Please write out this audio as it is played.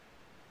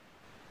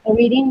A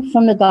reading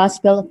from the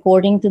Gospel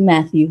according to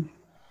Matthew,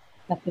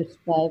 chapters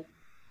 5,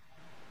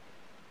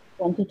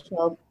 1 to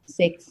 12,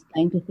 6,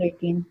 9 to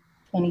 13,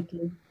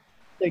 22,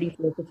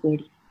 34 to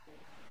 40.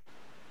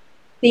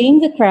 Seeing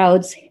the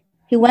crowds,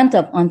 he went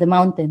up on the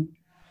mountain,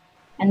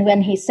 and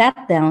when he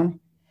sat down,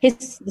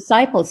 his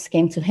disciples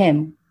came to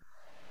him,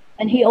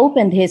 and he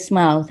opened his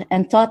mouth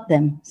and taught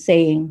them,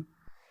 saying,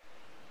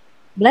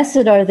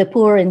 "Blessed are the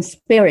poor in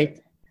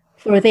spirit,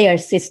 for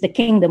theirs is the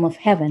kingdom of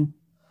heaven.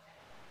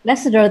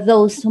 Blessed are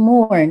those who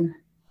mourn,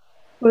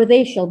 for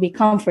they shall be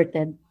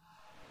comforted.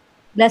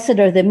 Blessed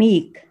are the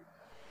meek,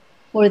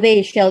 for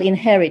they shall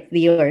inherit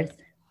the earth.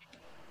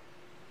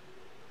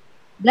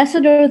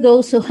 Blessed are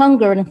those who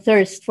hunger and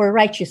thirst for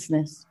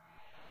righteousness,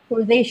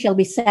 for they shall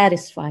be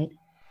satisfied.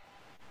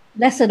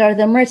 Blessed are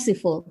the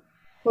merciful,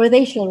 for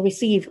they shall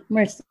receive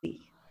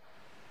mercy.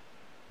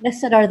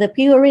 Blessed are the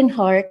pure in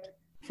heart,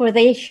 for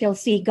they shall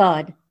see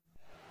God.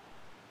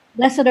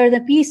 Blessed are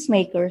the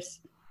peacemakers,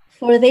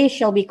 for they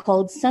shall be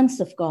called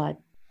sons of God.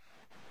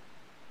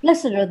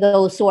 Blessed are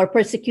those who are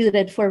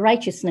persecuted for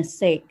righteousness'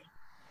 sake,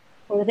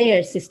 for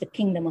theirs is the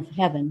kingdom of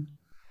heaven.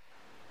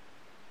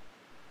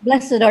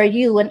 Blessed are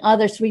you when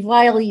others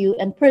revile you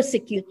and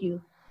persecute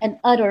you and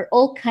utter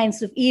all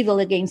kinds of evil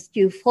against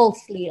you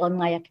falsely on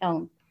my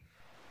account.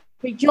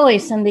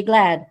 Rejoice and be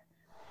glad,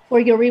 for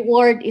your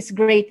reward is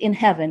great in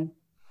heaven,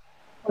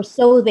 for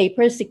so they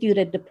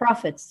persecuted the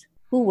prophets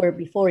who were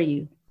before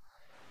you.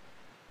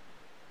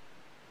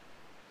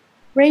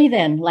 Pray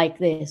then like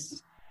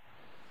this: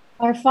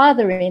 Our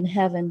Father in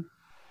heaven,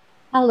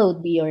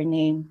 hallowed be your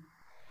name.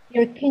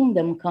 Your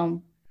kingdom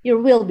come, your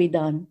will be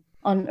done,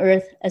 on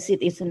earth as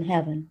it is in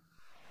heaven.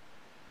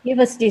 Give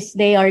us this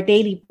day our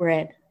daily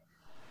bread,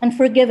 and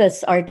forgive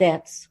us our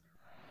debts,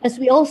 as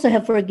we also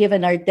have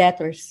forgiven our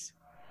debtors.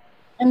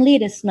 And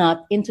lead us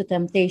not into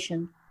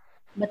temptation,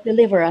 but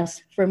deliver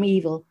us from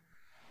evil.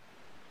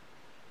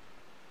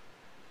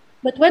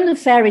 But when the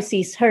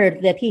Pharisees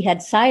heard that he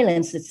had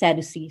silenced the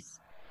Sadducees,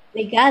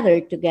 they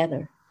gathered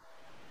together.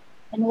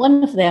 And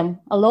one of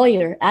them, a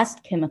lawyer,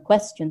 asked him a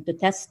question to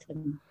test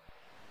him.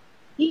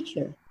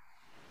 "Teacher,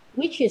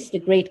 which is the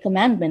great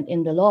commandment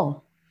in the law?"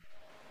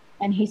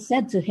 And he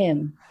said to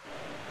him,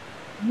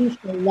 "You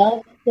shall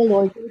love the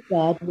Lord your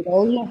God with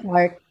all your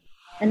heart,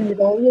 and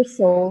with all your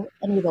soul,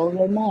 and with all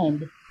your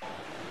mind.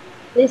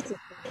 This is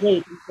the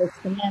great and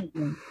first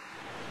commandment.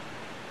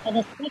 And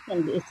a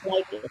second is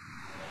like it.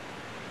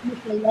 You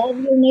shall love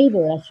your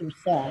neighbor as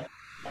yourself.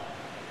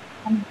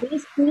 On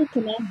these two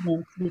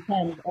commandments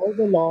depend all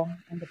the law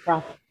and the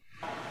prophets."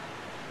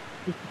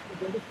 This is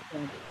the word of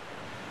God.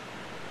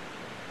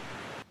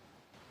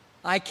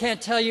 I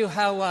can't tell you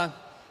how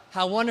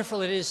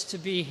wonderful it is to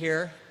be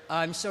here.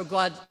 I'm so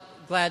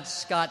glad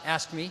Scott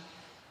asked me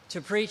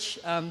to preach.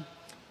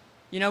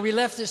 We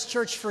left this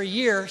church for a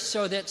year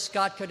so that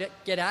Scott could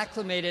get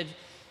acclimated,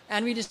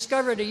 and we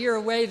discovered a year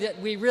away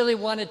that we really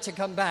wanted to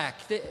come back.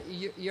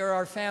 You're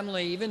our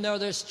family, even though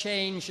there's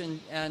change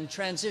and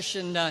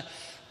transition.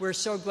 We're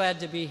so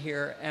glad to be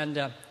here.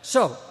 And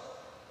so,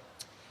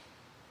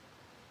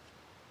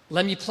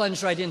 let me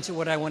plunge right into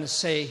what I want to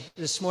say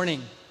this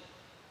morning.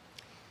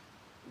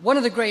 One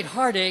of the great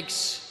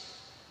heartaches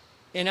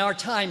in our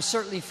time,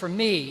 certainly for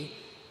me,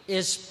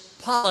 is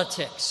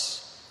politics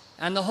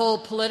and the whole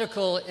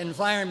political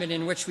environment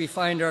in which we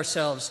find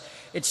ourselves.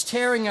 It's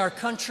tearing our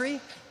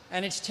country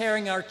and it's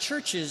tearing our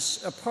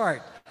churches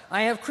apart.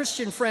 I have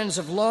Christian friends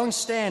of long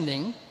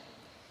standing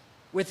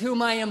with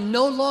whom I am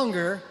no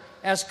longer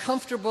as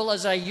comfortable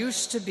as I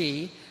used to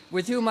be,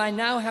 with whom I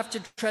now have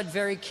to tread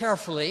very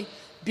carefully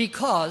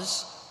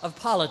because of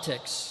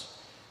politics.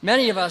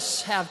 Many of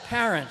us have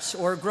parents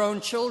or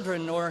grown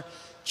children or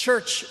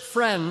church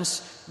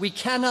friends we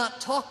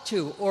cannot talk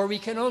to, or we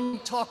can only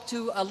talk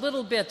to a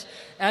little bit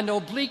and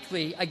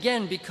obliquely,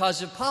 again,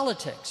 because of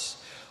politics.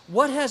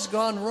 What has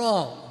gone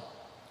wrong?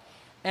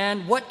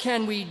 And what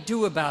can we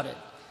do about it?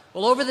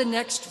 Well, over the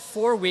next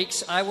 4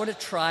 weeks, I want to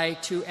try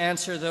to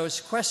answer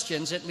those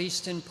questions, at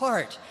least in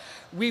part.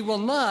 We will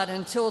not,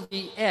 until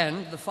the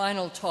end, the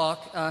final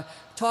talk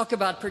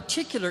about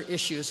particular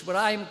issues, what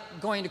I'm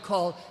going to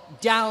call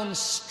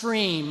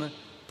downstream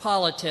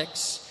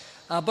politics,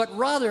 but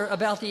rather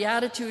about the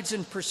attitudes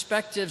and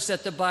perspectives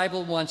that the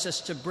Bible wants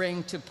us to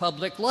bring to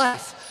public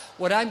life,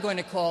 what I'm going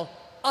to call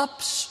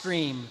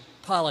upstream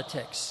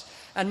politics.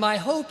 And my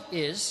hope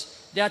is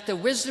that the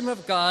wisdom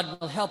of God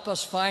will help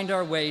us find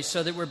our way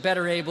so that we're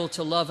better able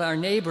to love our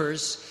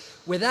neighbors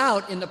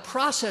without, in the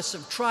process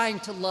of trying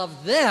to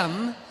love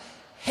them,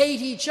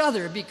 hate each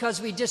other because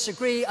we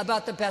disagree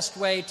about the best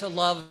way to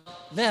love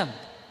them.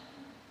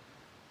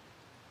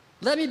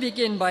 Let me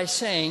begin by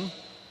saying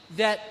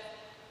that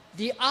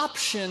the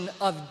option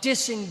of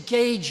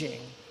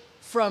disengaging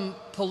from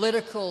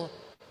political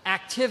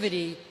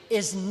activity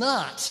is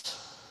not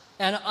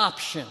an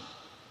option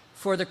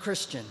for the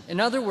Christian. In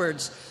other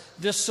words,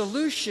 the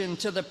solution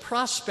to the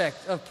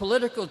prospect of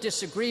political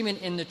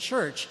disagreement in the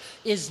church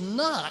is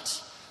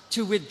not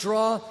to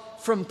withdraw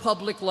from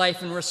public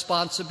life and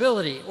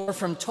responsibility or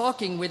from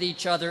talking with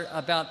each other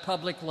about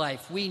public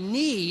life. We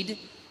need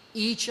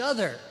each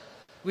other.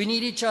 We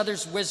need each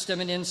other's wisdom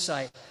and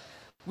insight.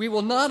 We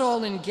will not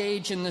all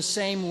engage in the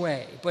same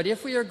way, but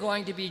if we are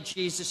going to be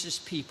Jesus'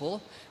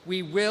 people,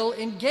 we will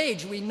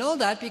engage. We know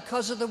that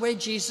because of the way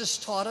Jesus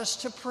taught us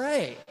to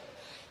pray.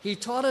 He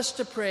taught us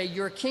to pray,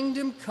 your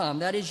kingdom come,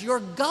 that is your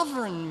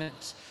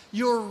government,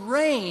 your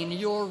reign,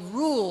 your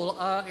rule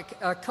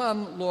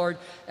come, Lord,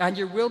 and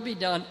your will be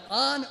done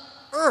on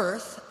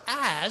earth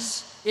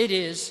as it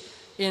is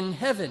in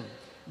heaven.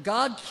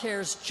 God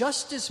cares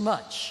just as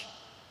much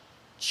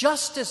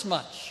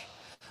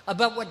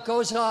about what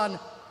goes on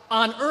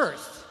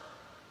earth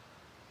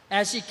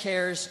as he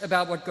cares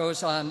about what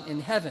goes on in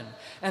heaven.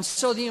 And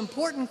so the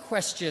important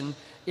question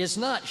is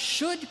not,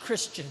 should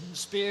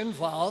Christians be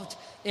involved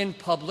in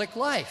public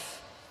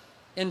life,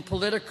 in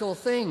political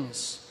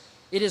things?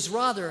 It is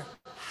rather,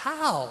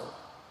 how?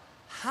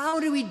 How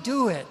do we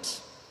do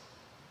it?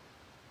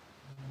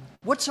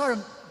 What's our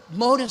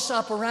modus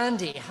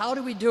operandi? How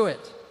do we do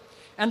it?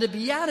 And the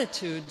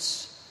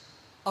Beatitudes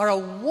are a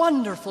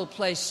wonderful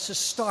place to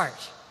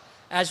start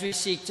as we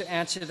seek to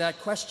answer that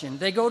question.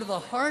 They go to the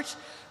heart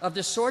of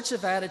the sorts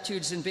of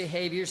attitudes and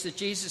behaviors that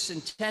Jesus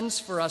intends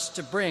for us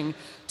to bring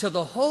to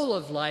the whole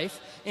of life,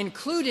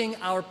 including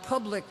our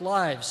public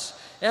lives.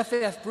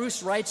 F.F.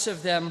 Bruce writes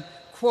of them,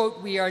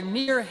 quote, we are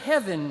near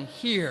heaven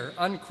here,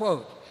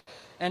 unquote.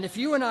 And if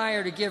you and I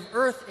are to give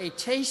earth a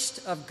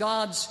taste of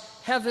God's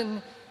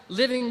heaven,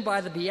 living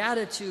by the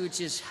Beatitudes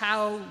is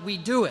how we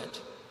do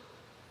it.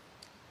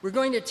 We're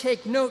going to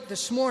take note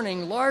this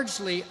morning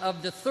largely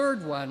of the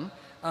third one.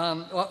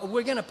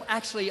 We're going to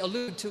actually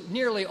allude to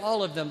nearly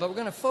all of them, but we're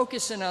going to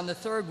focus in on the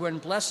third one.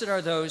 Blessed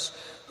are those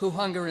who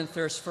hunger and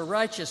thirst for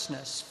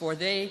righteousness, for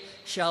they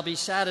shall be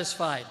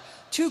satisfied.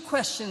 Two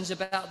questions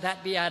about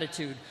that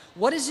beatitude.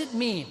 What does it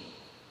mean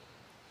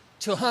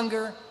to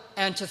hunger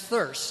and to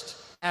thirst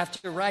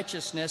after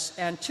righteousness?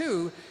 And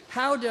two,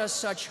 how does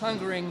such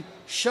hungering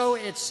show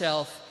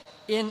itself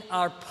in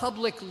our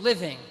public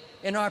living,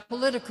 in our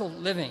political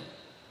living?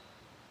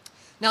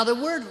 Now, the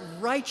word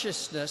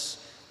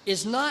righteousness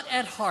is not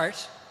at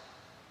heart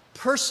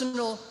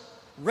personal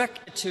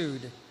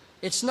rectitude.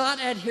 It's not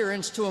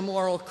adherence to a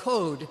moral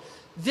code.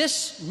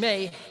 This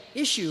may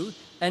issue,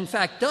 in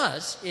fact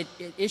does, it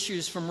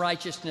issues from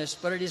righteousness,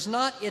 but it is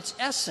not its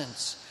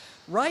essence.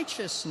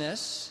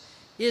 Righteousness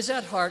is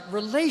at heart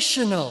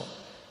relational.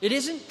 It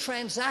isn't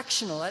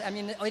transactional. I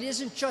mean, it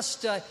isn't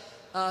just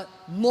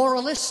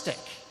moralistic.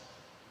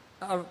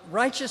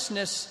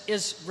 Righteousness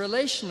is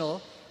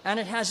relational, and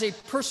it has a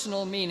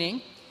personal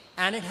meaning,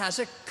 and it has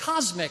a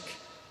cosmic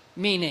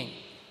meaning.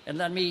 And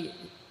let me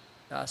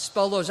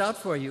spell those out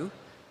for you.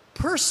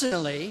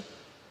 Personally,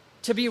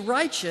 to be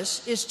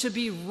righteous is to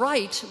be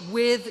right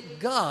with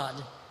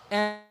God.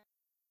 And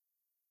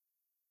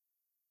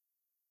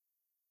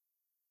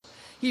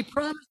he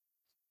promised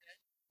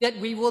that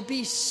we will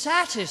be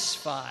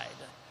satisfied.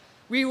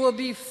 We will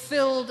be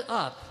filled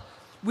up.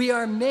 We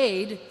are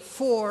made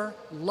for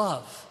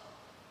love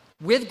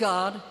with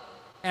God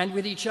and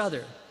with each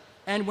other.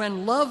 And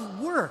when love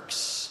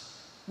works,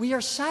 we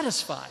are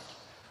satisfied.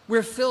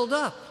 We're filled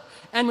up.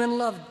 And when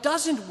love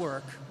doesn't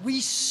work,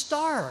 we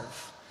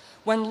starve.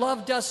 When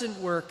love doesn't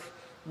work,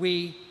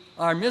 we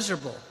are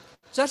miserable.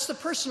 So that's the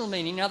personal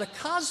meaning. Now, the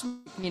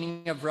cosmic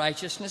meaning of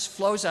righteousness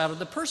flows out of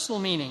the personal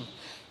meaning,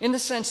 in the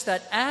sense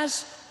that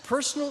as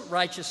personal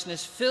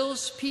righteousness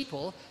fills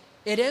people,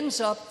 it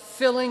ends up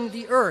filling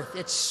the earth.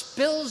 It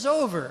spills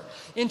over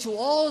into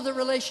all the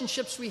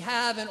relationships we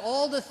have and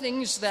all the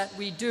things that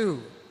we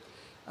do.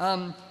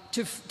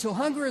 To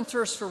hunger and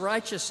thirst for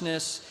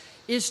righteousness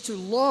is to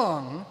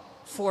long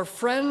for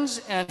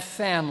friends and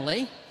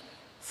family,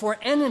 for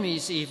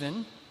enemies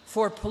even,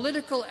 for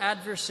political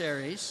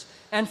adversaries,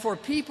 and for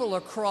people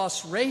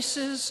across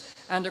races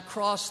and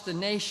across the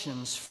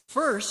nations.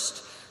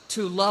 First,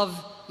 to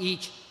love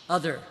each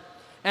other.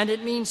 And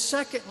it means,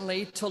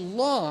 secondly, to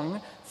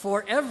long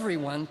for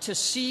everyone to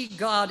see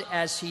God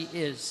as he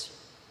is,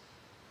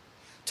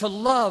 to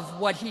love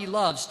what he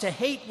loves, to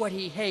hate what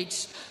he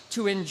hates,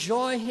 to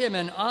enjoy him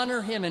and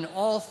honor him in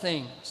all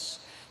things,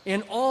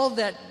 in all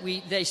that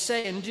they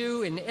say and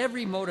do, in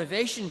every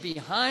motivation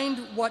behind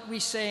what we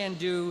say and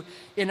do,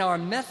 in our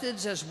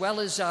methods as well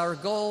as our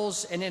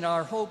goals, and in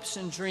our hopes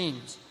and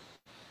dreams.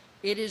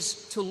 It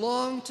is to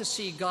long to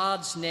see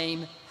God's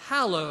name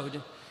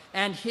hallowed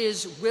and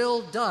his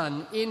will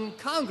done in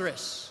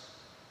Congress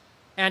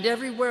and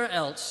everywhere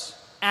else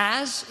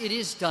as it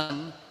is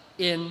done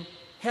in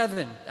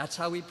heaven. That's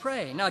how we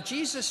pray. Now,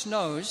 Jesus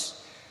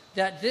knows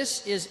that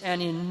this is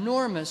an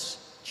enormous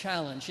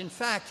challenge. In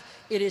fact,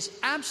 it is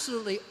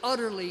absolutely,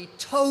 utterly,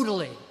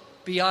 totally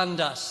beyond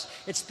us.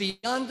 It's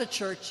beyond the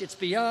church. It's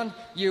beyond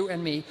you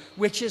and me,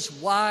 which is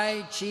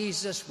why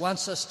Jesus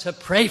wants us to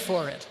pray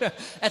for it.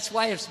 That's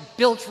why it's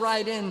built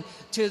right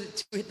into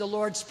the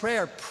Lord's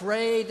Prayer.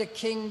 Pray the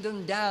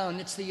kingdom down.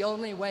 It's the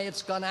only way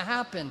it's going to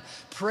happen.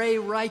 Pray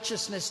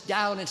righteousness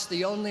down. It's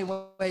the only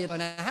way it's going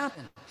to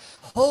happen.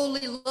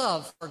 Holy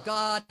love for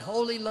God,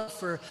 holy love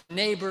for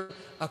neighbor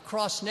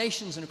across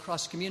nations and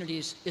across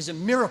communities is a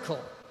miracle.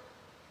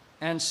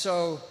 And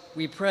so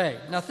we pray.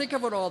 Now think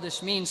of what all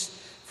this means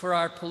for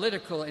our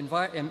political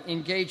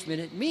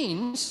engagement. It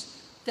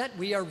means that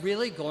we are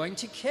really going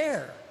to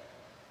care.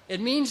 It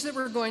means that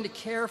we're going to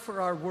care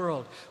for our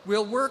world.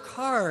 We'll work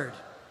hard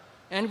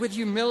and with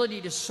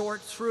humility to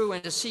sort through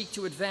and to seek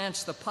to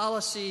advance the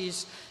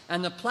policies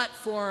and the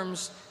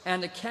platforms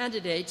and the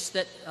candidates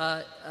that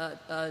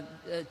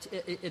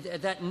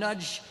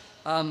nudge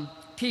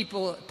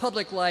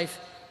public life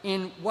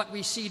in what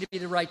we see to be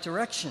the right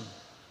direction.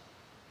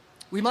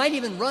 We might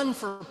even run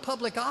for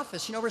public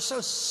office. You know, we're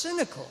so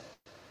cynical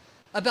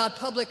about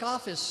public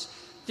office.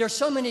 There are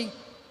so many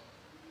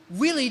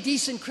really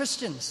decent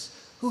Christians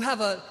who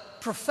have a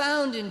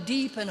profound and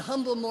deep and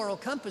humble moral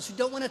compass who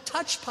don't want to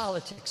touch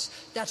politics.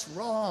 That's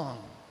wrong.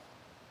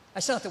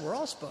 That's not that we're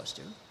all supposed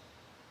to,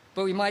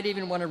 but we might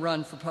even want to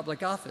run for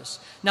public office.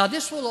 Now,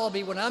 this will all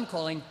be what I'm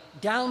calling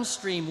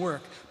downstream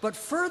work, but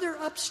further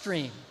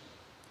upstream,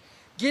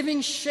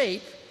 giving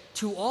shape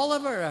to all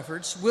of our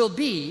efforts will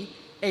be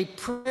a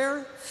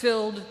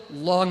prayer-filled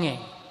longing,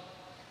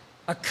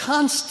 a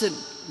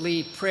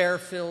constantly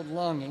prayer-filled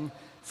longing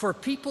for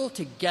people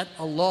to get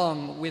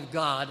along with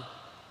God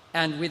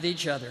and with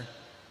each other,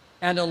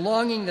 and a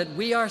longing that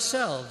we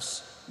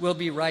ourselves will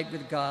be right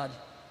with God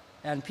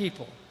and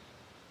people.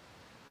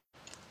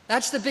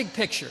 That's the big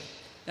picture.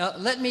 Now,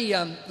 let me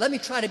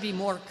try to be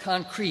more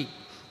concrete.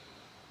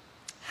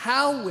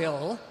 How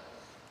will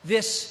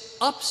this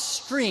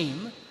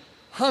upstream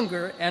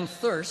hunger and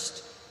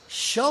thirst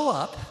show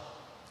up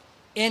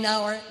in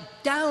our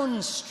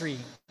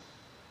downstream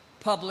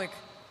public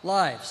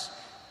lives?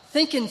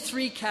 Think in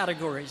three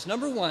categories.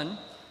 Number one,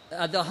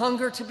 the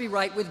hunger to be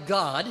right with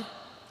God.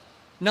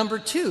 Number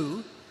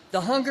two, the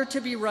hunger to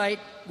be right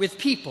with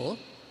people.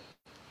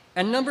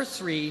 And number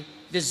three,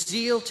 the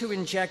zeal to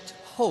inject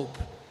hope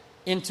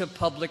into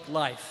public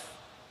life.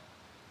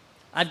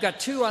 I've got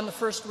two on the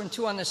first one,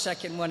 two on the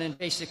second one, and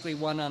basically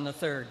one on the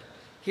third.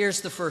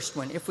 Here's the first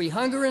one. If we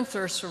hunger and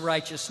thirst for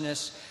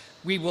righteousness,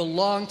 we will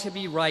long to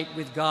be right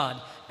with God.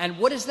 And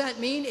what does that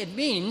mean? It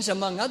means,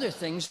 among other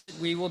things, that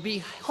we will be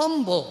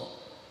humble.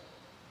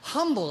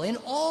 Humble in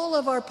all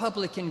of our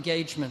public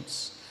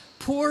engagements.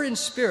 Poor in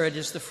spirit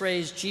is the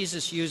phrase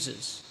Jesus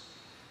uses.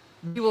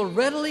 We will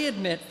readily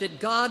admit that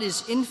God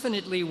is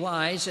infinitely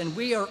wise and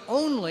we are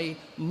only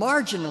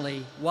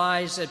marginally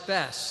wise at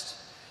best.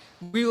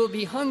 We will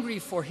be hungry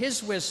for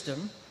His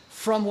wisdom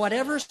from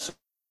whatever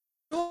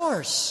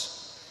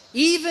source,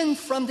 even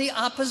from the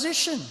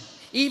opposition,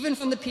 even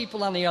from the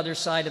people on the other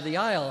side of the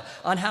aisle,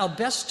 on how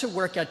best to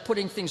work at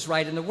putting things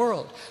right in the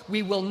world.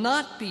 We will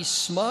not be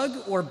smug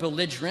or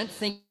belligerent,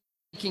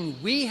 thinking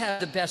we have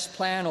the best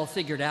plan all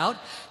figured out.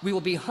 We will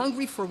be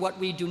hungry for what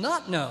we do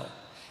not know,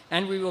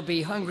 and we will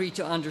be hungry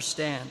to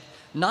understand,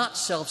 not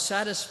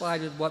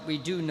self-satisfied with what we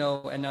do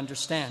know and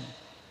understand.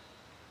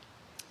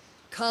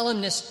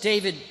 Columnist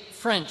David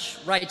French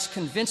writes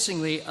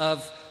convincingly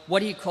of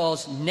what he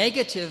calls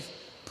negative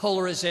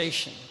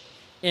polarization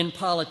in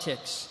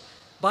politics.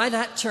 By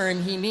that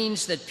term, he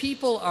means that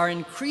people are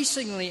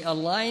increasingly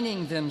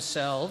aligning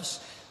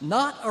themselves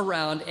not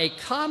around a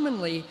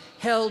commonly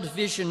held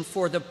vision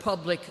for the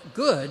public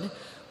good,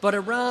 but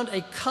around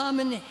a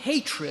common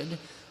hatred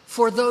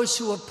for those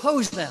who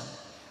oppose them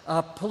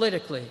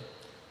politically.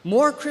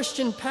 More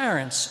Christian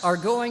parents are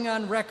going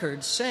on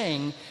record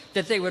saying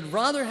that they would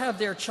rather have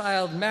their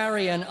child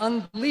marry an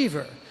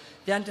unbeliever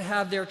than to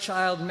have their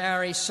child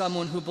marry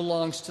someone who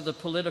belongs to the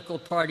political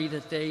party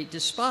that they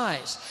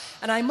despise.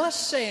 And I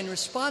must say, in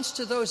response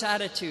to those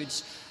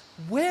attitudes,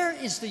 where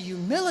is the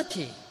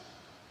humility?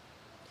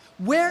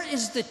 Where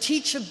is the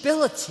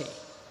teachability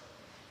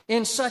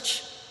in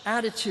such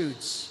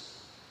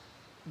attitudes?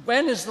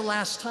 When is the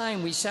last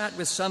time we sat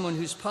with someone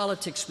whose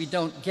politics we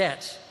don't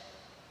get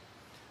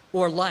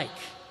or like,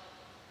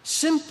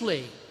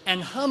 simply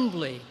and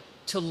humbly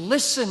to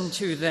listen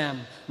to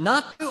them,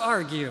 not to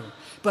argue,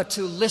 but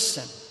to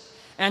listen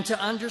and to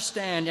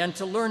understand and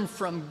to learn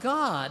from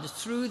God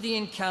through the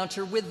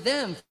encounter with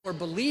them? For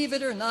believe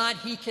it or not,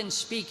 He can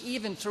speak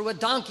even through a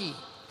donkey.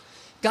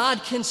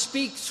 God can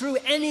speak through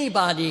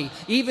anybody,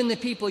 even the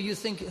people you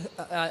think,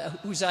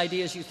 whose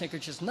ideas you think are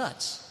just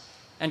nuts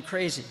and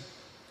crazy.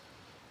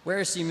 Where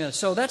is the humility?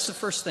 So that's the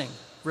first thing,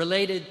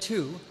 related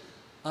to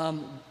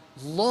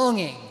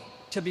longing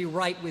to be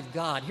right with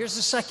God. Here's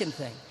the second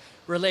thing,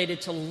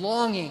 related to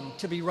longing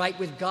to be right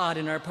with God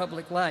in our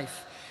public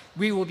life.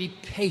 We will be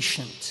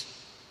patient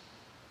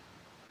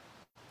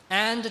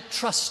and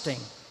trusting,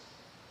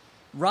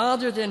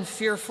 rather than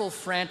fearful,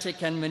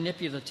 frantic, and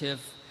manipulative,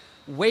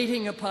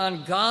 waiting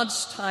upon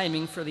God's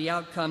timing for the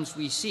outcomes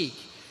we seek.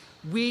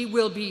 We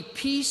will be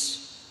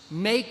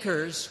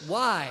peacemakers.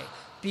 Why?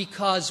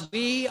 Because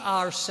we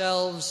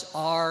ourselves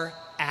are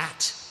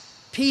at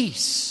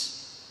peace.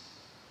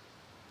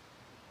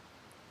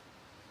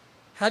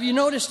 Have you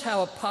noticed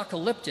how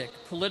apocalyptic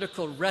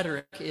political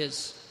rhetoric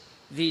is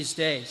these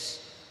days?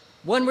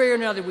 One way or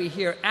another we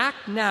hear,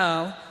 act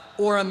now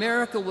or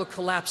America will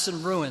collapse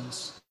in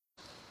ruins.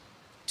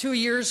 2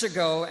 years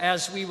ago,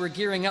 as we were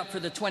gearing up for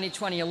the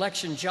 2020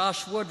 election,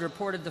 Josh Wood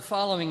reported the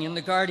following in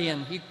The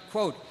Guardian. He,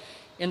 quote,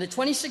 "In the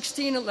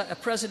 2016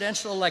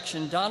 presidential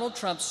election, Donald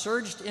Trump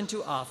surged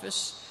into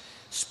office,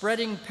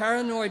 spreading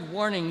paranoid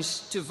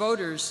warnings to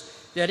voters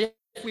that if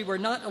he were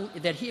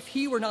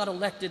not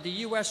elected, the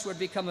U.S. would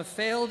become a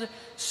failed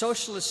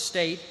socialist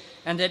state,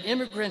 and that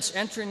immigrants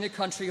entering the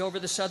country over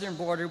the southern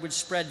border would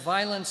spread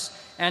violence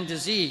and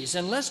disease.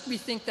 And lest we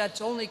think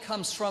that only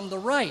comes from the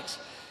right,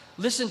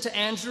 listen to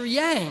Andrew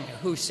Yang,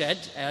 who said,"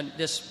 and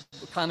this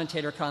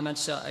commentator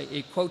comments,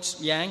 he quotes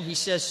Yang, he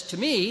says, "To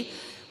me,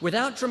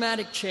 without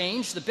dramatic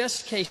change, the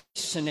best case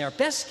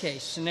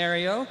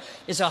scenario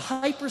is a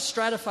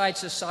hyper-stratified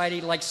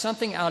society like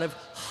something out of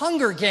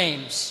Hunger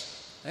Games."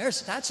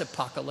 That's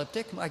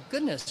apocalyptic, my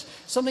goodness.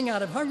 Something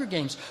out of Hunger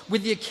Games.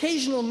 "With the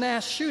occasional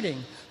mass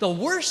shooting. The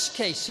worst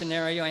case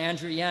scenario,"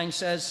 Andrew Yang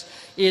says,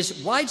 "is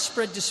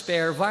widespread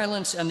despair,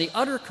 violence, and the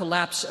utter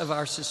collapse of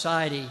our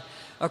society."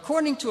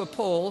 According to a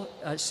poll,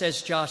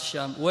 says Josh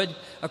Wood,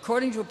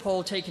 according to a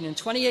poll taken in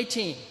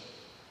 2018,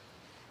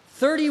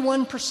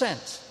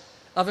 31%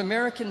 of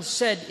Americans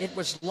said it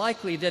was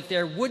likely that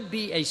there would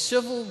be a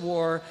civil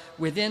war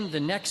within the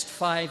next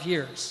 5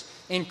 years,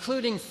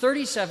 including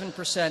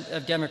 37%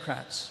 of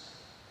Democrats.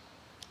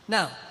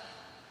 Now,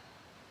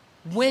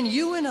 when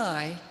you and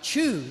I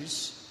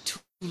choose to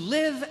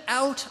live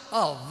out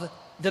of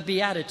the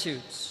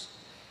Beatitudes,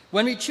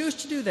 when we choose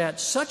to do that,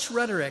 such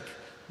rhetoric,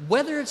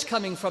 whether it's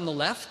coming from the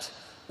left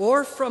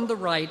or from the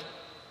right,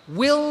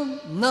 will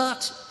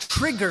not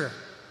trigger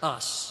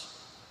us.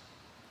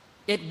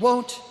 It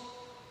won't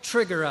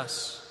trigger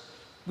us.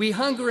 We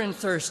hunger and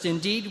thirst,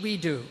 indeed we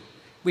do.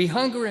 We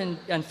hunger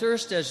and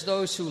thirst as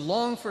those who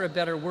long for a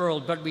better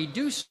world, but we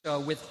do so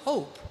with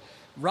hope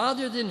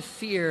rather than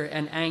fear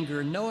and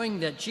anger,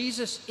 knowing that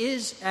Jesus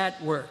is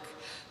at work,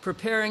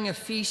 preparing a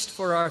feast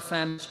for our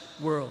famished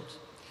world.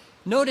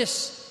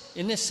 Notice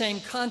in this same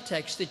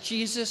context that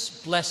Jesus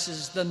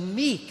blesses the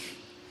meek.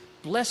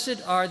 Blessed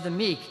are the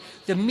meek.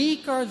 The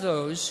meek are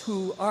those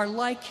who are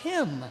like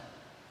him,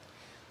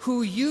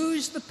 who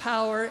use the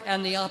power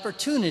and the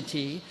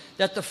opportunity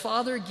that the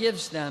Father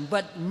gives them,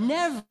 but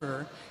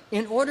never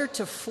in order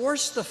to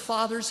force the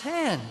Father's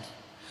hand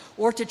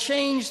or to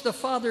change the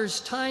Father's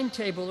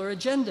timetable or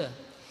agenda.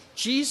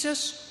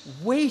 Jesus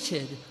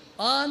waited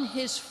on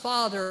his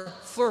Father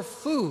for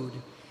food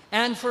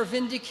and for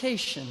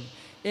vindication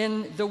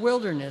in the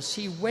wilderness.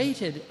 He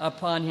waited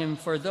upon him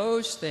for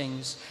those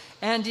things,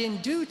 and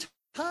in due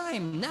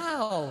time,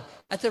 now,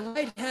 at the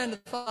right hand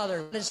of the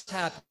Father, what has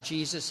happened?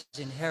 Jesus has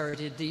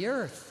inherited the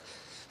earth.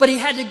 But he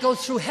had to go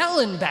through hell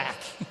and back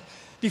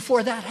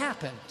before that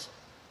happened.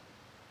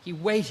 He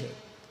waited.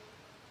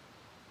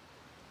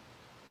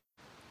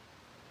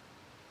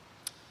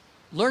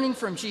 Learning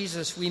from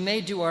Jesus, we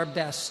may do our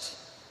best.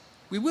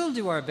 We will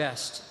do our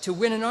best to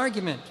win an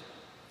argument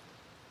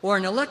or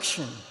an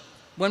election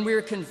when we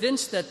are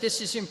convinced that this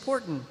is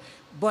important,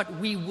 but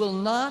we will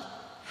not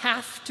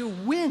have to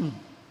win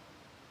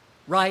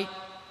right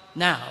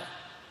now.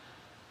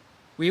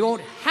 We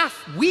won't have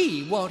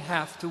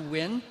to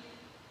win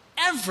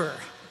ever,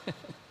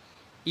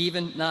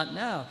 even not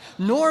now.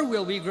 Nor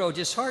will we grow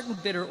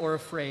disheartened, bitter, or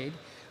afraid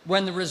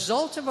when the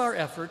result of our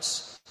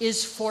efforts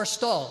is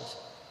forestalled,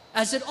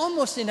 as it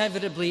almost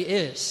inevitably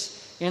is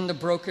in the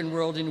broken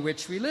world in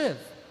which we live.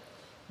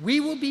 We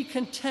will be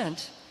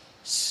content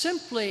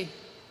simply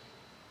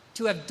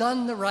to have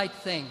done the right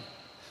thing.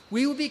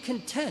 We will be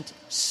content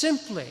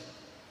simply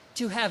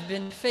to have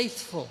been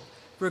faithful,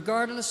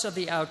 regardless of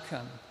the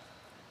outcome.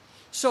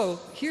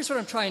 So here's what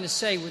I'm trying to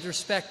say with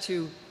respect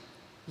to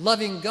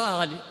loving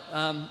God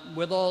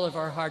with all of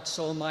our heart,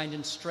 soul, mind,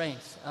 and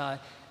strength,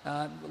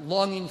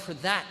 longing for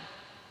that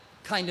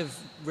kind of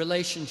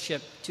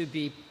relationship to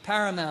be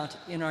paramount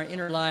in our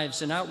inner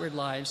lives and outward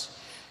lives.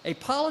 A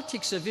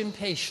politics of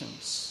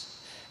impatience,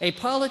 a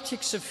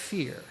politics of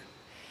fear,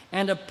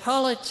 and a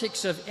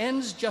politics of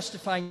ends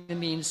justifying the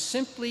means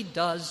simply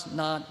does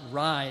not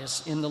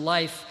rise in the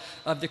life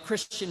of the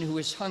Christian who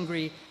is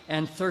hungry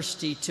and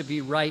thirsty to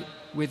be right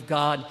with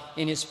God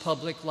in his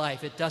public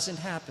life. It doesn't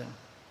happen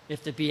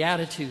if the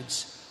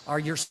Beatitudes are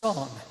your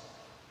song,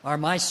 are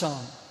my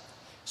song.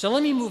 So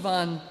let me move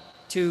on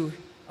to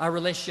our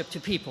relationship to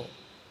people.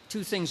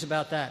 Two things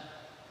about that.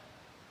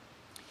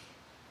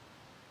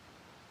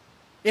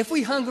 If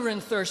we hunger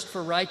and thirst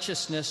for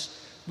righteousness,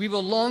 we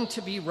will long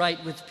to be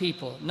right with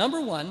people.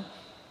 Number one,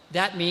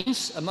 that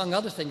means, among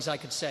other things I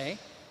could say,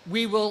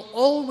 we will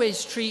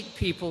always treat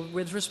people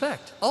with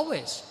respect.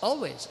 Always,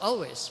 always,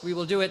 always. We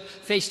will do it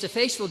face to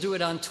face. We'll do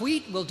it on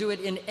tweet. We'll do it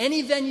in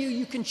any venue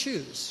you can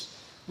choose.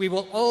 We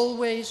will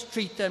always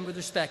treat them with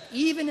respect,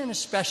 even and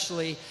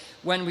especially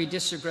when we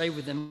disagree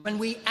with them. When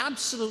we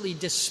absolutely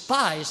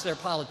despise their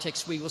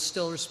politics, we will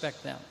still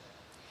respect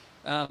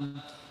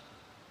them.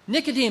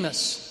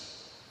 Nicodemus.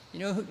 You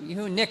know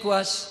who Nick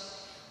was?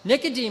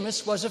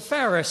 Nicodemus was a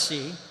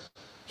Pharisee.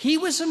 He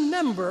was a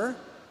member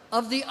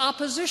of the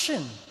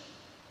opposition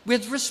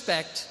with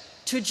respect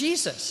to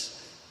Jesus.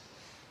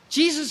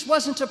 Jesus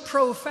wasn't a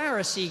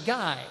pro-Pharisee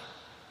guy.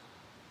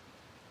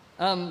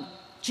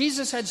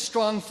 Jesus had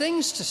strong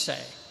things to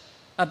say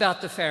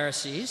about the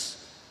Pharisees,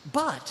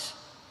 but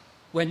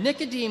when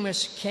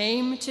Nicodemus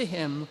came to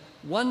him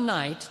one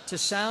night to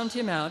sound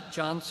him out,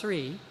 John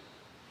 3,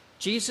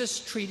 Jesus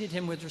treated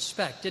him with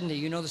respect, didn't he?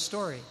 You know the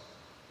story.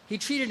 He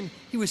treated him,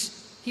 he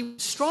was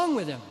strong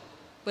with him,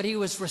 but he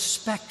was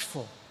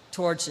respectful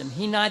towards him.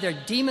 He neither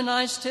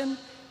demonized him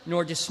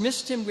nor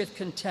dismissed him with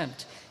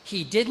contempt.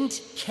 He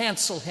didn't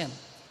cancel him.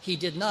 He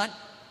did not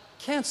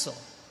cancel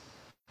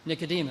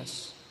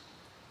Nicodemus.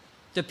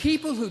 The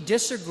people who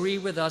disagree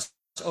with us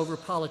over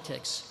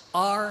politics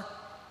are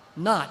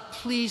not,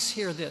 please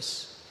hear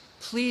this.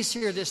 Please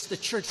hear this. The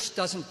church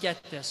doesn't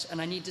get this,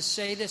 and I need to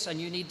say this,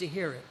 and you need to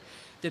hear it.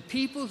 The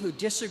people who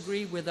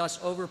disagree with us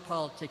over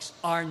politics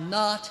are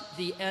not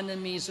the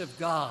enemies of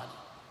God.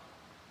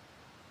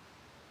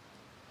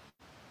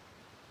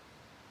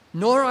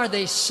 Nor are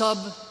they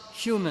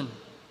subhuman.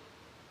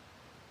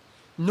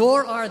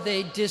 Nor are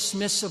they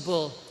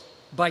dismissible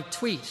by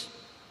tweet.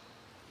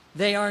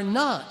 They are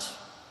not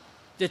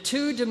the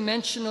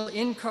two-dimensional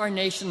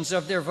incarnations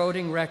of their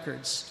voting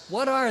records.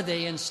 What are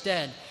they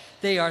instead?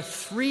 They are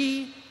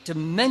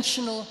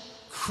three-dimensional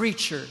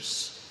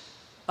creatures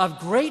of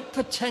great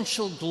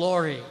potential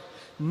glory,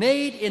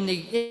 made in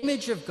the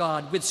image of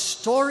God, with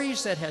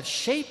stories that have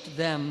shaped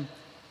them,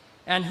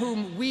 and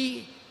whom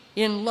we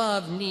in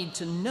love need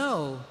to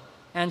know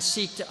and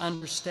seek to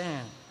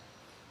understand.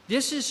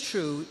 This is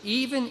true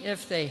even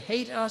if they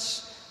hate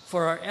us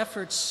for our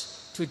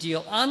efforts to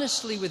deal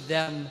honestly with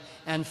them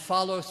and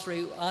follow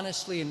through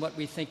honestly in what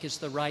we think is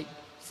the right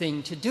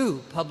thing to do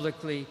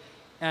publicly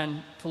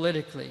and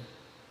politically.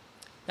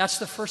 That's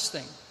the first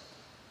thing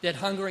that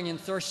hungering and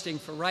thirsting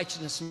for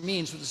righteousness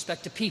means with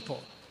respect to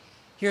people.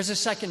 Here's a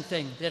second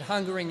thing that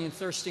hungering and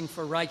thirsting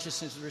for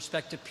righteousness with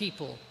respect to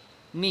people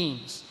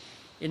means.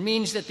 It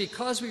means that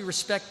because we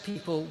respect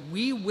people,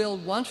 we will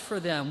want for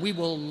them, we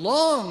will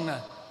long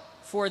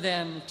for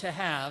them to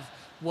have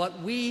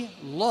what we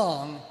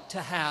long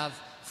to have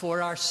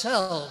for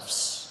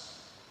ourselves.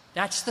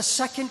 That's the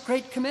second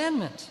great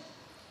commandment.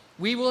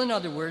 We will, in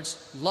other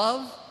words,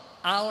 love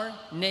our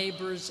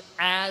neighbors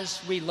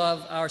as we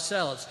love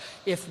ourselves.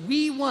 If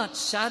we want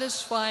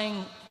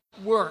satisfying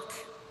work,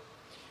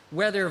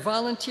 whether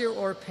volunteer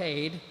or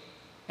paid,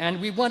 and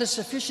we want a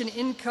sufficient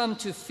income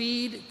to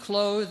feed,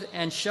 clothe,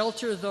 and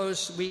shelter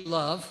those we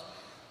love,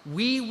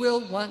 we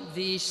will want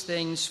these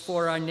things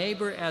for our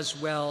neighbor as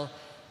well,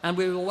 and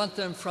we will want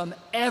them from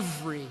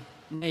every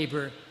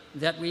neighbor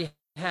that we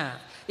have.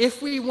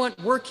 If we want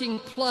working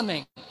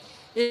plumbing,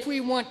 if we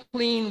want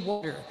clean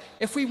water,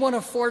 if we want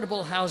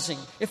affordable housing,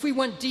 if we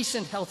want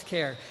decent health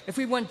care, if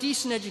we want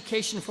decent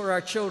education for our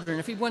children,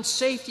 if we want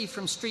safety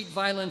from street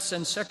violence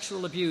and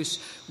sexual abuse,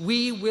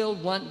 we will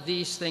want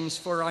these things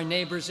for our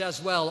neighbors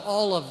as well,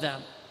 all of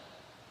them.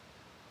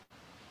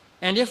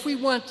 And if we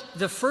want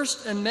the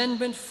First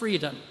Amendment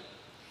freedom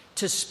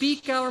to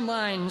speak our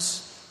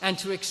minds and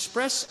to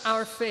express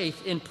our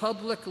faith in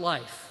public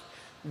life,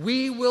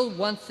 we will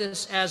want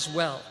this as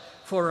well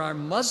for our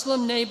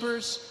Muslim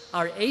neighbors,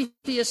 our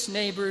atheist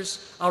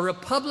neighbors, our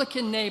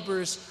Republican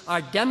neighbors,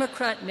 our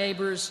Democrat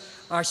neighbors,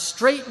 our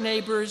straight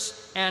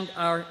neighbors, and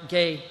our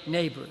gay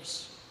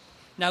neighbors.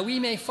 Now, we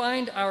may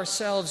find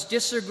ourselves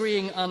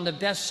disagreeing on the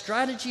best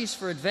strategies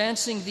for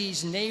advancing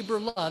these neighbor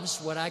loves,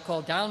 what I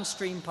call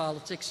downstream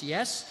politics,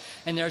 yes,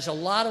 and there's a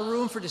lot of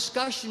room for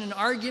discussion and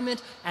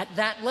argument at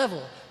that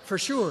level, for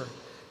sure.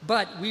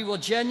 But we will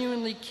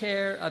genuinely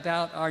care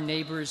about our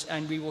neighbors,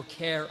 and we will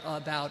care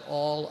about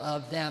all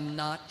of them,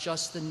 not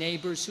just the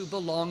neighbors who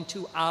belong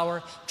to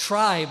our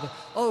tribe.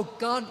 Oh,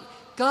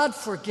 God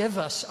forgive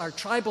us our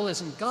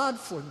tribalism. God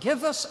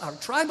forgive us our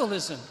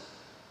tribalism.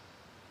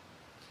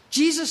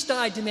 Jesus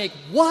died to make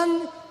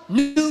one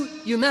new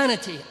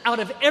humanity out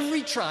of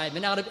every tribe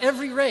and out of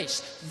every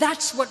race.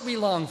 That's what we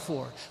long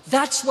for.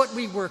 That's what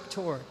we work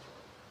toward.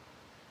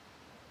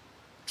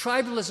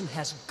 Tribalism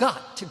has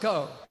got to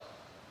go.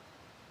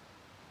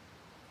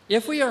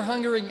 If we are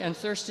hungering and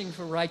thirsting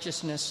for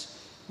righteousness,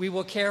 we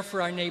will care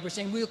for our neighbors,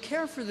 and we will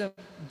care for them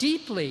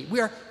deeply. We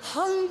are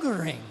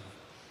hungering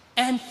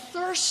and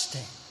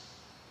thirsting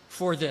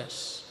for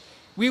this.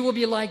 We will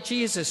be like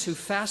Jesus, who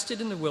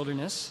fasted in the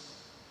wilderness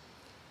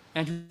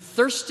and who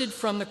thirsted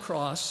from the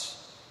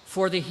cross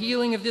for the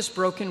healing of this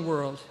broken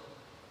world.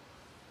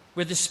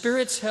 With the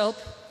Spirit's help,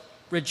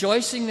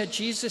 rejoicing that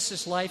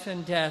Jesus' life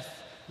and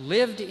death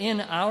lived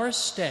in our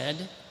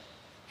stead,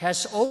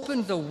 has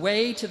opened the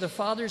way to the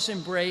Father's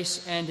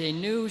embrace and a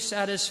new,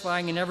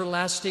 satisfying, and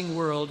everlasting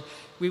world,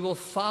 we will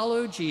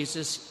follow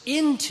Jesus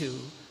into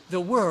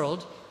the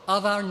world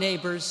of our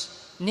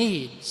neighbors'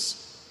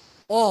 needs.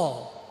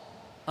 All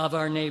of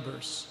our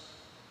neighbors.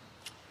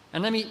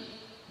 And let me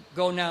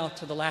go now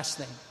to the last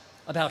thing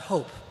about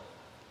hope.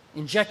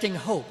 Injecting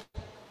hope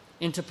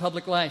into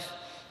public life.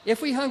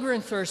 If we hunger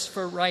and thirst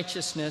for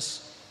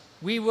righteousness,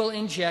 we will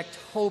inject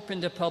hope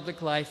into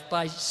public life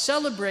by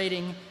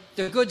celebrating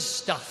the good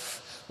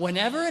stuff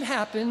whenever it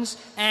happens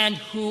and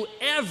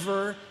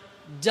whoever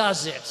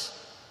does it,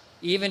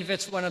 even if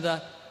it's one of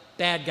the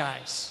bad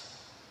guys.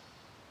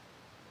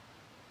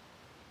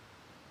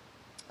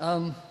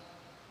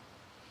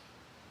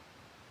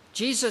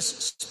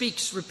 Jesus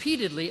speaks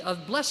repeatedly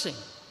of blessing,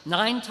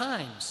 9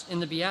 times in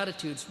the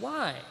Beatitudes.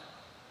 Why?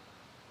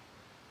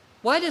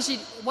 Why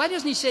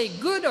doesn't he say,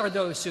 good are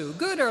those who,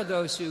 good are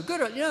those who,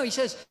 good are... No, he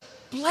says,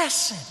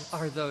 blessed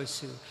are those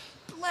who,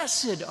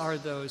 blessed are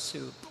those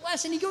who,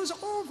 blessed. And he goes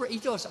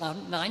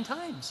on 9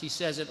 times. He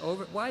says it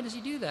over. Why does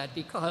he do that?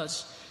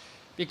 Because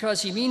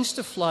he means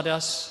to flood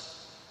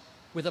us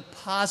with a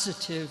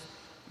positive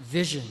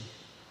vision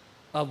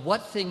of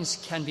what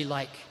things can be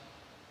like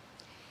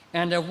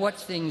and of what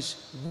things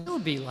will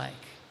be like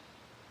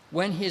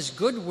when his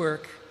good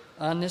work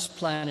on this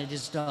planet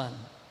is done.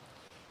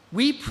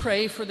 We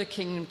pray for the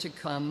kingdom to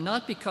come,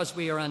 not because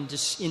we are in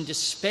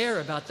despair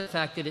about the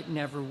fact that it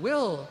never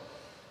will,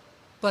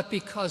 but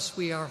because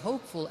we are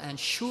hopeful and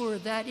sure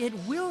that it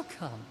will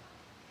come.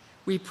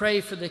 We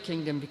pray for the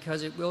kingdom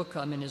because it will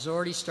come and has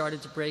already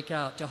started to break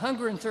out. To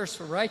hunger and thirst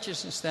for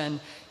righteousness, then,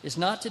 is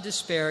not to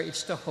despair,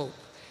 it's to hope.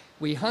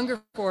 We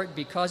hunger for it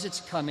because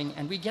it's coming,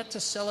 and we get to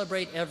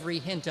celebrate every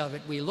hint of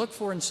it. We look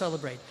for and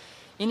celebrate.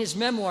 In his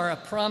memoir, A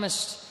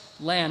Promised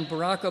Land,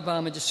 Barack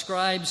Obama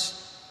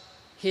describes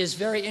his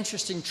very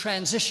interesting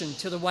transition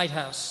to the White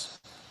House.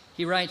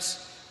 He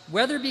writes,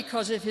 whether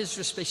because of his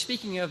respect,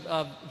 speaking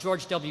of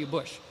George W.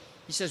 Bush,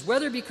 he says,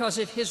 whether because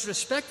of his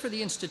respect for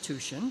the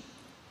institution,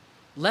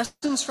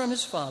 lessons from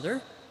his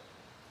father,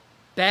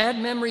 bad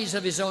memories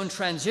of his own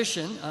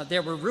transition,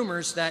 there were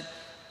rumors that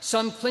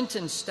some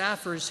Clinton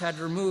staffers had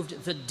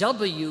removed the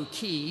W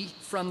key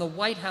from the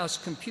White House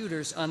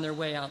computers on their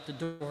way out the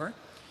door,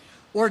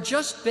 or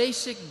just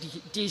basic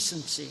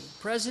decency,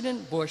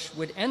 President Bush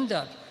would end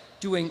up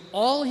doing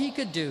all he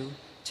could do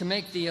to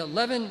make the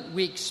 11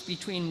 weeks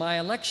between my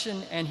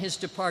election and his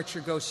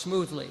departure go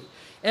smoothly.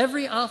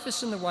 Every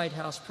office in the White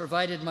House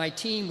provided my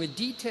team with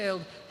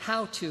detailed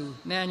how-to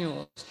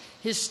manuals.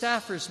 His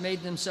staffers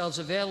made themselves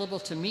available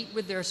to meet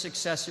with their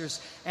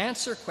successors,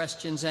 answer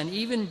questions, and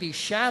even be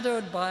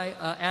shadowed by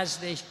as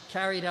they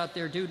carried out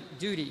their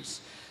duties.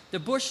 The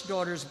Bush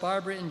daughters,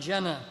 Barbara and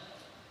Jenna,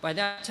 by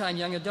that time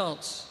young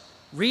adults,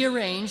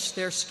 rearranged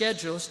their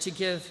schedules to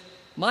give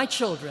my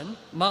children,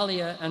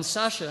 Malia and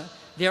Sasha,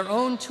 their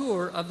own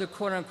tour of the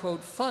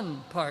quote-unquote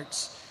fun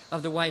parts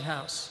of the White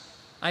House.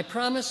 I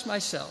promised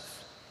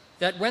myself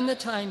that when the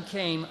time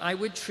came, I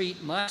would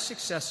treat my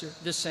successor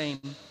the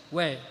same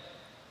way.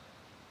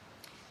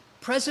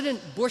 President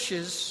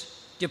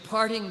Bush's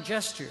departing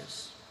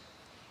gestures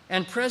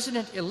and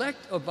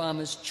President-elect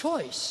Obama's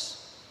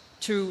choice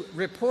to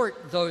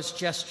report those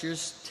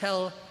gestures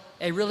tell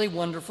a really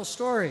wonderful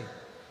story,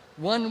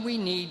 one we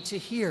need to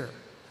hear,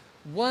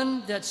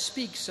 one that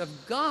speaks of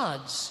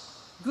God's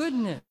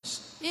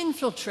goodness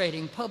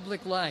infiltrating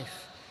public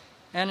life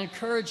and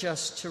encourage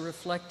us to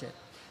reflect it.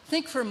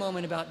 Think for a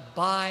moment about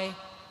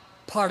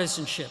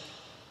bipartisanship.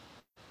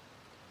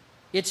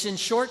 It's in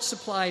short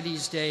supply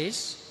these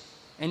days,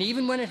 and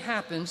even when it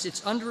happens,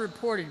 it's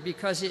underreported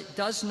because it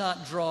does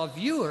not draw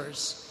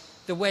viewers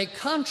the way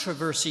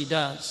controversy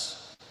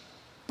does.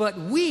 But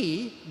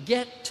we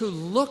get to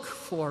look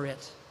for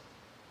it.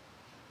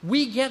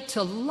 We get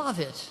to love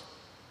it.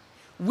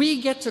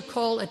 We get to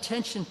call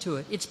attention to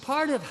it. It's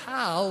part of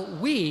how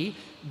we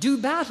do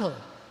battle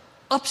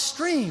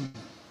upstream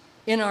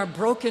in our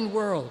broken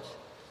world.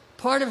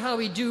 Part of how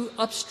we do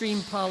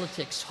upstream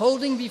politics,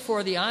 holding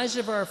before the eyes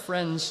of our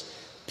friends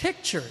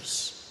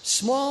pictures,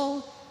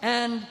 small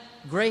and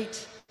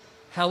great,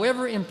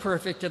 however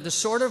imperfect, of the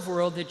sort of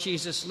world that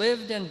Jesus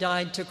lived and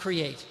died to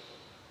create.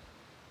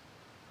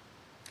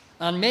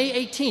 On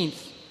May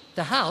 18th,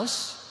 the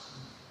House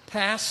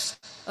passed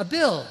a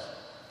bill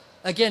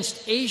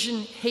against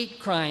Asian hate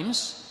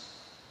crimes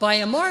by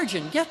a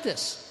margin, get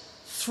this,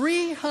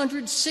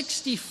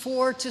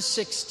 364 to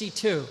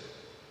 62.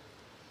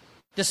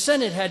 The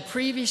Senate had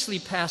previously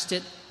passed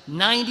it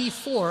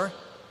 94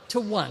 to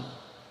 1.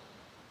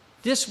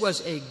 This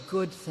was a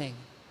good thing.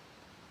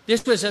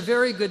 This was a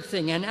very good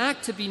thing, an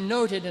act to be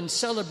noted and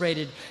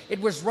celebrated. It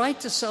was right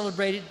to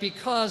celebrate it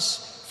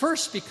because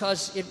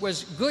it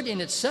was good in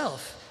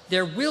itself.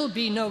 There will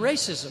be no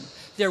racism.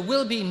 There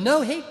will be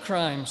no hate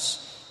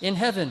crimes in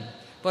heaven,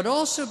 but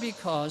also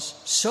because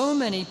so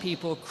many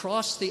people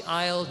crossed the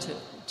aisle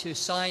to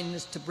sign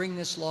this, to bring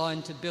this law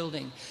into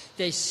building.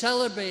 They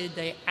celebrated,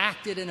 they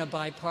acted in a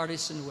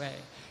bipartisan way,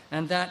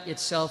 and that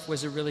itself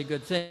was a really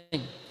good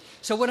thing.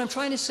 So what I'm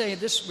trying to say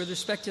with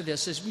respect to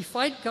this is we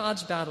fight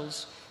God's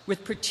battles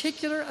with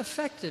particular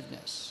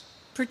effectiveness,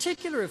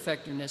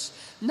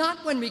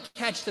 not when we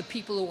catch the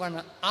people who are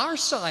on our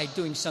side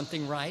doing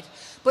something right,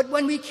 but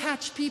when we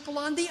catch people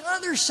on the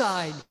other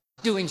side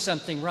doing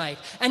something right,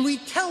 and we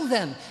tell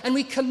them and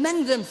we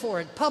commend them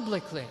for it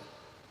publicly.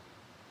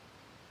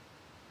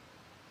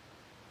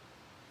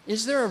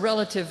 Is there a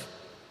relative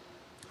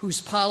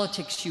whose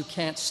politics you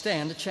can't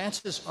stand? The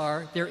chances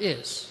are there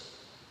is.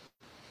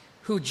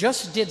 Who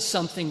just did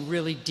something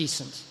really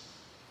decent?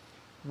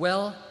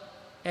 Well,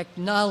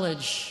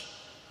 acknowledge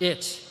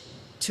it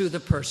to the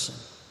person.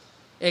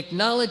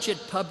 Acknowledge it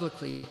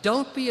publicly.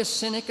 Don't be a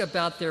cynic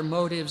about their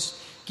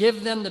motives.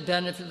 Give them the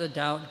benefit of the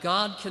doubt.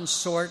 God can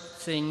sort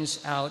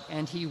things out,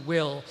 and He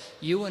will.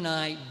 You and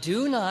I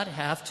do not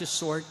have to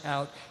sort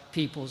out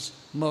people's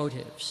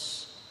motives.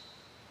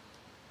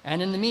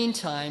 And in the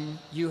meantime,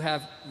 you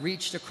have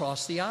reached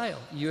across the aisle.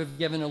 You have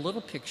given a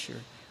little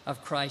picture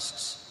of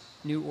Christ's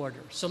new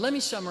order. So let me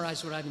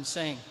summarize what I've been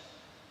saying.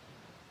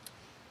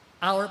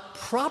 Our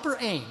proper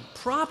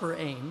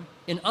aim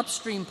in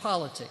upstream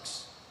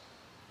politics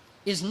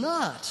is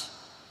not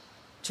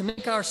to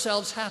make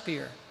ourselves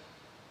happier.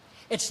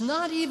 It's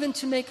not even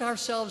to make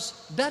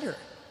ourselves better.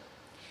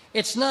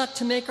 It's not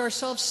to make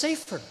ourselves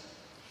safer.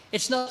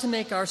 It's not to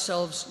make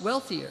ourselves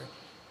wealthier.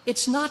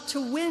 It's not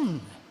to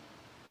win.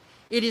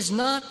 It is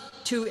not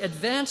to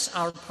advance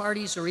our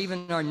party's or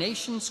even our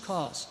nation's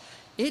cause.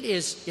 It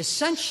is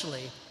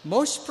essentially,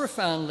 most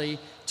profoundly,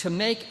 to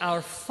make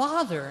our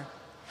Father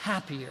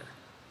happier,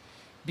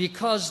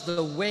 because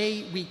the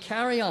way we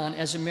carry on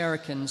as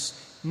Americans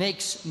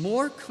makes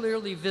more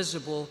clearly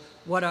visible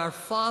what our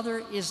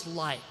Father is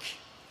like,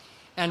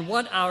 and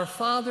what our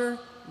Father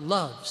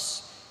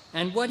loves,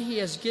 and what He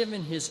has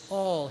given His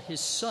all,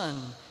 His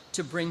Son,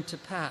 to bring to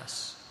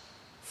pass.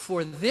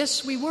 For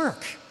this we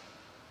work.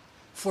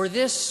 For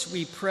this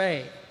we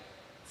pray.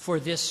 For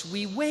this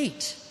we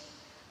wait.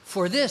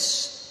 For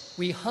this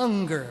we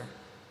hunger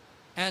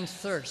and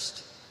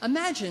thirst.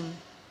 Imagine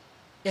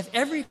if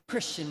every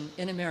Christian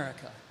in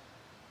America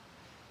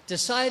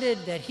decided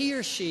that he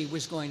or she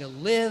was going to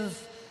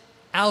live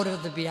out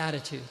of the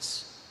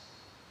Beatitudes.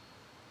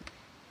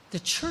 The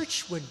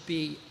church would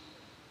be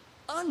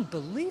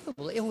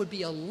unbelievable. It would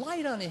be a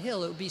light on a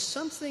hill. It would be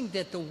something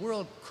that the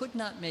world could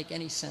not make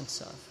any sense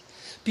of,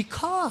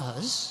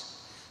 because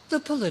the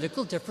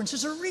political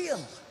differences are real.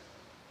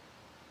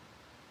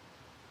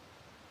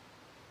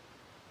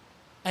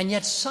 And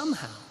yet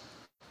somehow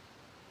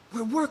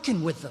we're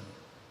working with them,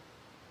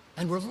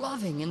 and we're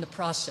loving in the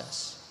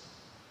process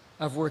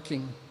of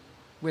working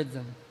with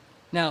them.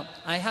 Now,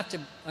 I'm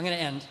going to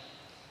end,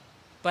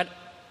 but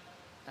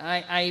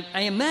I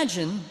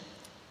imagine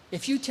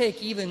if you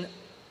take even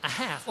a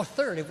half or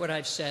third of what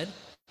I've said,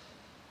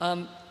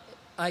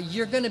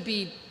 you're going to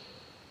be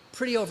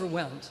pretty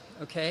overwhelmed,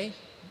 okay?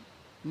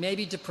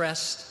 Maybe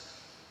depressed.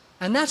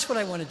 And that's what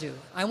I want to do.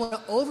 I want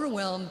to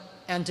overwhelm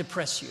and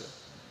depress you.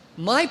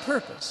 My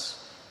purpose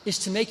is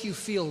to make you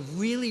feel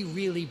really,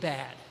 really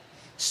bad,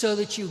 so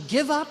that you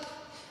give up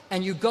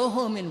and you go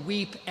home and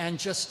weep and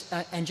just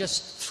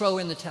throw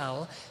in the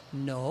towel.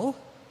 No,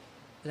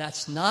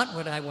 that's not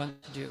what I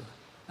want to do.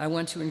 I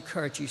want to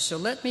encourage you. So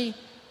let me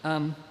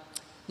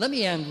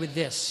end with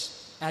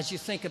this. As you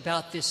think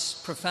about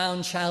this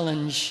profound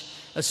challenge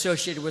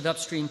associated with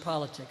upstream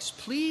politics,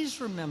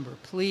 please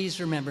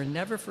remember,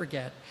 never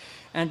forget,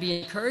 and be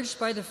encouraged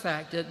by the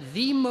fact that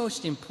the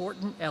most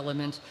important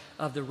element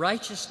of the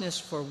righteousness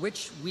for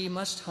which we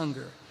must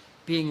hunger,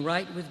 being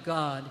right with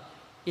God,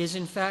 is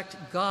in fact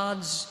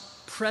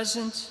God's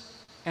present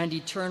and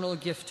eternal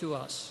gift to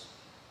us.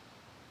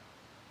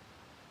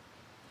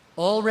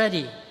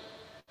 Already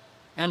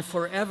and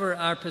forever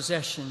our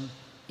possession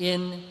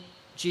in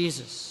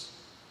Jesus,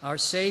 our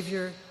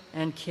Savior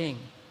and King.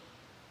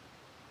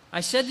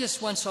 I said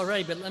this once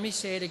already, but let me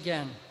say it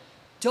again.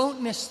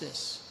 Don't miss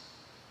this.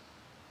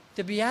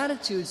 The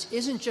Beatitudes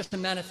isn't just a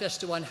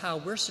manifesto on how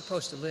we're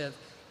supposed to live.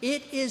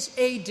 It is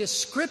a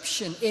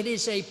description. It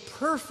is a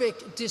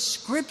perfect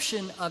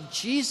description of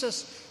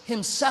Jesus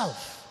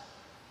Himself,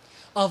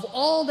 of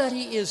all that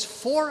He is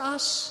for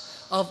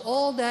us, of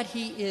all that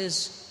He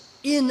is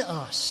in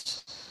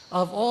us,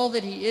 of all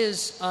that He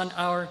is on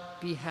our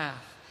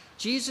behalf.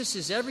 Jesus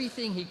is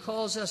everything He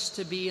calls us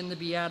to be in the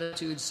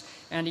Beatitudes,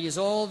 and He is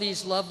all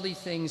these lovely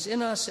things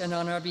in us and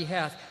on our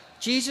behalf.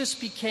 Jesus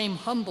became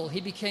humble.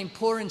 He became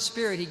poor in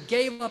spirit. He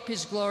gave up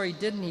His glory,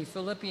 didn't He?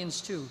 Philippians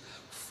 2.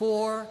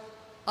 For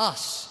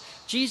us.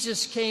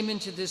 Jesus came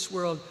into this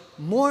world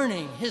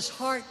mourning, His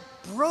heart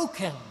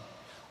broken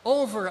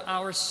over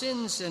our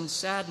sins and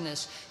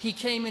sadness. He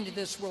came into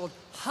this world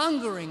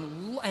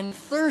hungering and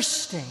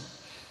thirsting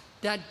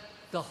that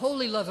the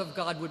holy love of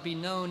God would be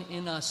known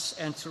in us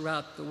and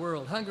throughout the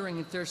world, hungering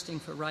and thirsting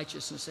for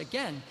righteousness.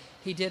 Again,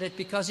 He did it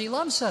because He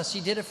loves us.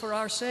 He did it for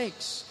our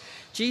sakes.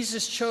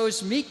 Jesus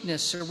chose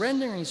meekness,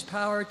 surrendering His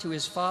power to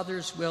His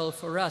Father's will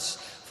for us.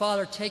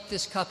 Father, take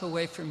this cup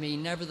away from me.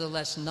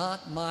 Nevertheless,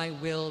 not my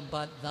will,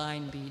 but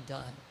thine be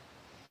done.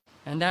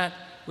 And that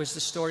was the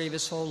story of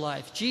His whole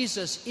life.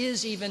 Jesus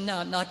is even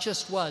now, not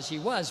just was, He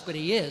was, but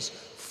He is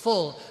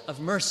full of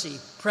mercy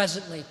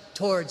presently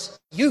towards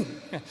you,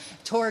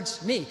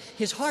 towards me.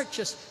 His heart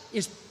just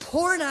is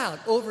poured out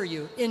over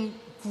you in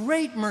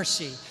great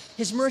mercy.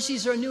 His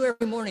mercies are new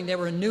every morning. They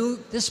were new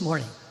this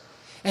morning,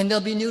 and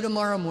they'll be new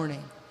tomorrow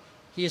morning.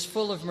 He is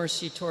full of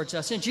mercy towards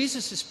us. And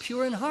Jesus is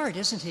pure in heart,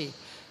 isn't He?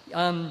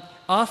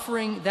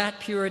 Offering that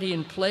purity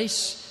in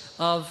place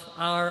of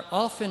our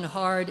often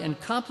hard and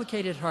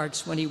complicated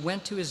hearts when He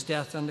went to His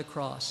death on the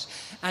cross.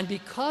 And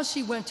because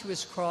He went to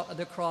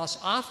the cross,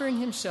 offering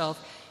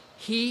Himself,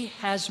 He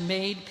has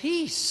made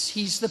peace.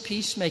 He's the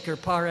peacemaker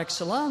par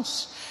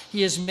excellence.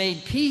 He has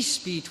made peace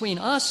between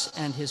us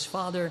and his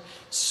Father,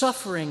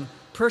 suffering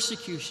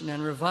persecution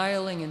and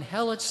reviling in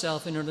hell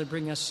itself in order to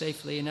bring us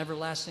safely and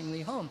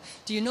everlastingly home.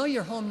 Do you know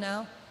you're home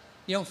now?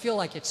 You don't feel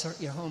like it's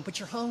your home, but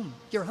you're home.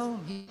 You're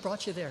home. He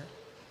brought you there.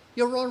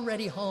 You're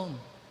already home.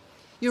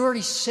 You're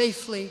already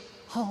safely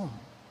home.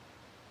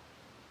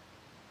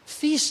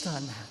 Feast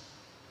on that.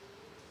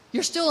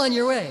 You're still on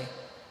your way,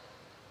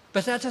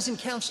 but that doesn't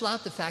cancel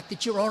out the fact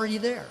that you're already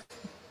there.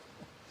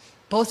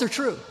 Both are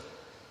true.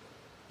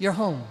 You're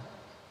home.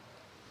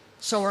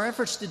 So our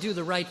efforts to do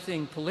the right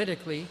thing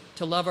politically,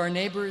 to love our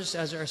neighbors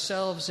as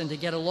ourselves, and to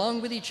get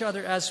along with each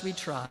other as we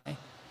try,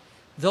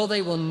 though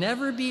they will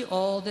never be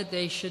all that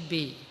they should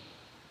be,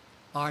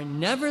 are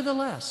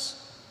nevertheless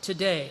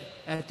today,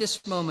 at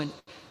this moment,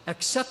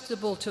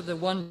 acceptable to the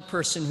one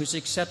person whose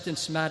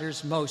acceptance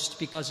matters most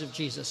because of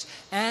Jesus.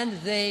 And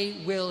they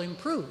will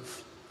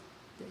improve.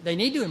 They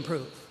need to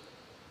improve.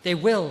 They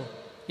will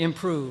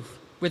improve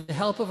with the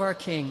help of our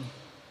King,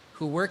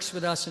 who works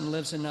with us and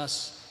lives in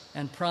us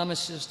and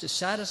promises to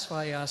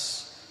satisfy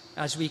us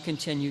as we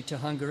continue to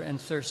hunger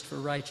and thirst for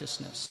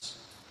righteousness.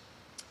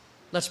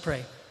 Let's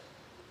pray.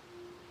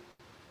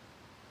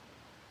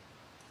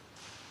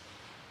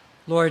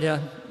 Lord,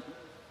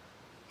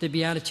 the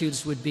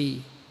Beatitudes would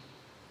be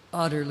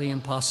utterly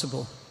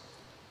impossible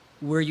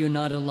were you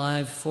not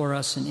alive for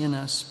us and in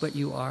us, but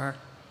you are.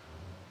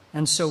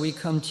 And so we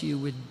come to you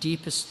with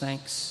deepest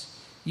thanks.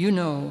 You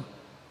know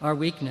our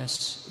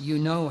weakness. You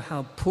know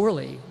how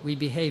poorly we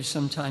behave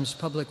sometimes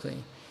publicly.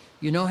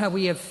 You know how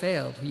we have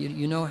failed.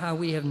 You know how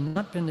we have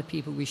not been the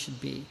people we should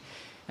be.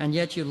 And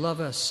yet you love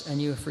us,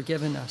 and you have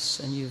forgiven us,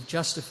 and you've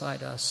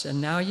justified us.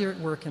 And now you're at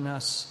work in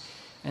us.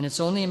 And it's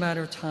only a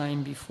matter of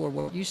time before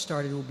what you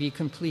started will be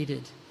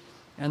completed.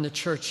 And the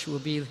church will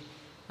be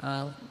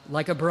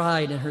like a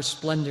bride in her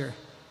splendor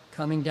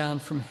coming down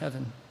from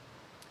heaven.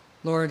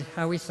 Lord,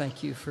 how we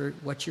thank you for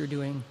what you're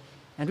doing.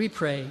 And we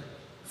pray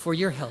for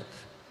your help,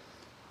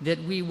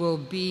 that we will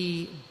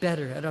be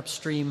better at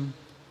upstream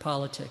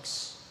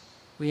politics.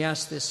 We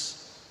ask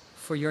this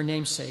for your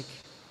name's sake.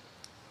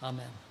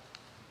 Amen.